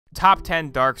Top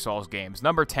 10 Dark Souls games.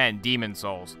 Number 10, Demon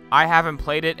Souls. I haven't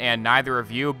played it and neither of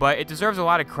you, but it deserves a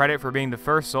lot of credit for being the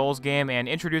first Souls game and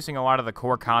introducing a lot of the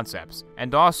core concepts.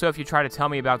 And also, if you try to tell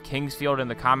me about Kingsfield in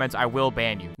the comments, I will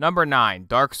ban you. Number 9,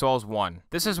 Dark Souls 1.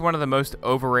 This is one of the most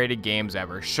overrated games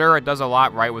ever. Sure, it does a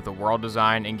lot right with the world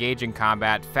design, engaging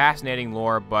combat, fascinating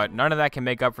lore, but none of that can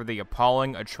make up for the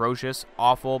appalling, atrocious,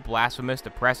 awful, blasphemous,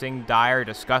 depressing, dire,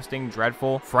 disgusting,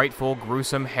 dreadful, frightful,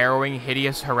 gruesome, harrowing,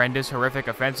 hideous, horrendous, horrific,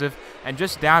 offensive, and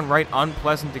just downright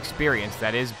unpleasant experience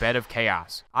that is Bed of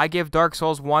Chaos. I give Dark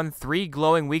Souls 1 3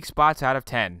 glowing weak spots out of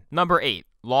 10. Number 8,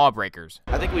 Lawbreakers.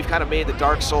 I think we've kind of made the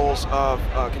Dark Souls of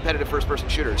competitive first-person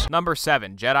shooters. Number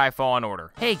 7, Jedi Fallen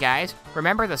Order. Hey guys,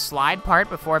 remember the slide part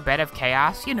before Bed of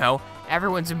Chaos? You know,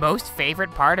 everyone's most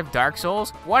favorite part of Dark Souls?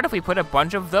 What if we put a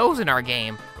bunch of those in our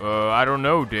game? I don't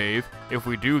know, Dave. If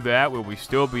we do that, will we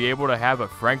still be able to have a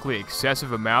frankly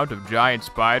excessive amount of giant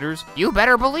spiders? You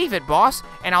better believe it, boss,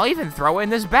 and I'll even throw in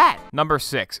this bat. Number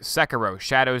 6, Sekiro,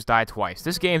 Shadows Die Twice.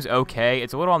 This game's okay.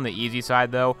 It's a little on the easy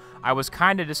side, though. I was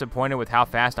kinda disappointed with how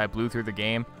fast I blew through the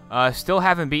game. Still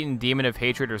haven't beaten Demon of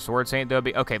Hatred or Sword Saint, though.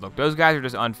 Okay, look, those guys are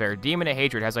just unfair. Demon of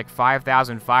Hatred has like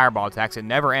 5,000 fireball attacks that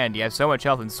never end. He has so much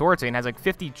health, and Sword Saint has like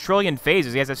 50 trillion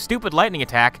phases. He has a stupid lightning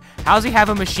attack. How's he have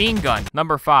a machine gun?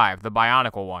 Number 5, the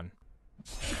Bionicle one.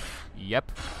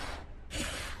 Yep.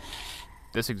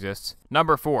 This exists.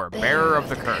 Number 4, Bearer of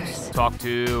the Curse. Talk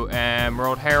to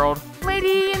Emerald Herald.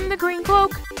 Lady in the green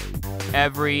cloak.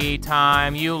 Every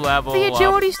time you level The up.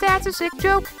 agility stat's a sick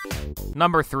joke.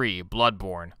 Number 3,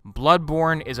 Bloodborne.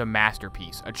 Bloodborne is a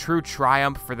masterpiece, a true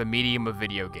triumph for the medium of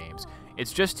video games.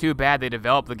 It's just too bad they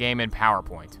developed the game in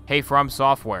PowerPoint. Hey, From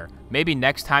Software, maybe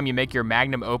next time you make your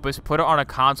magnum opus, put it on a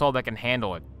console that can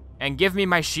handle it. And give me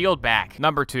my shield back.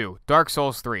 Number 2, Dark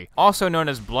Souls 3. Also known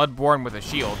as Bloodborne with a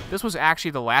shield, this was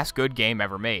actually the last good game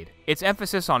ever made. Its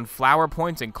emphasis on flower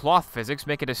points and cloth physics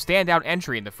make it a standout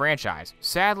entry in the franchise.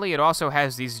 Sadly, it also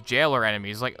has these jailer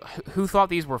enemies, like, who thought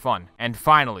these were fun? And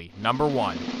finally, number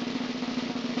 1.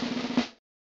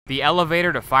 The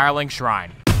Elevator to Firelink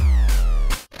Shrine.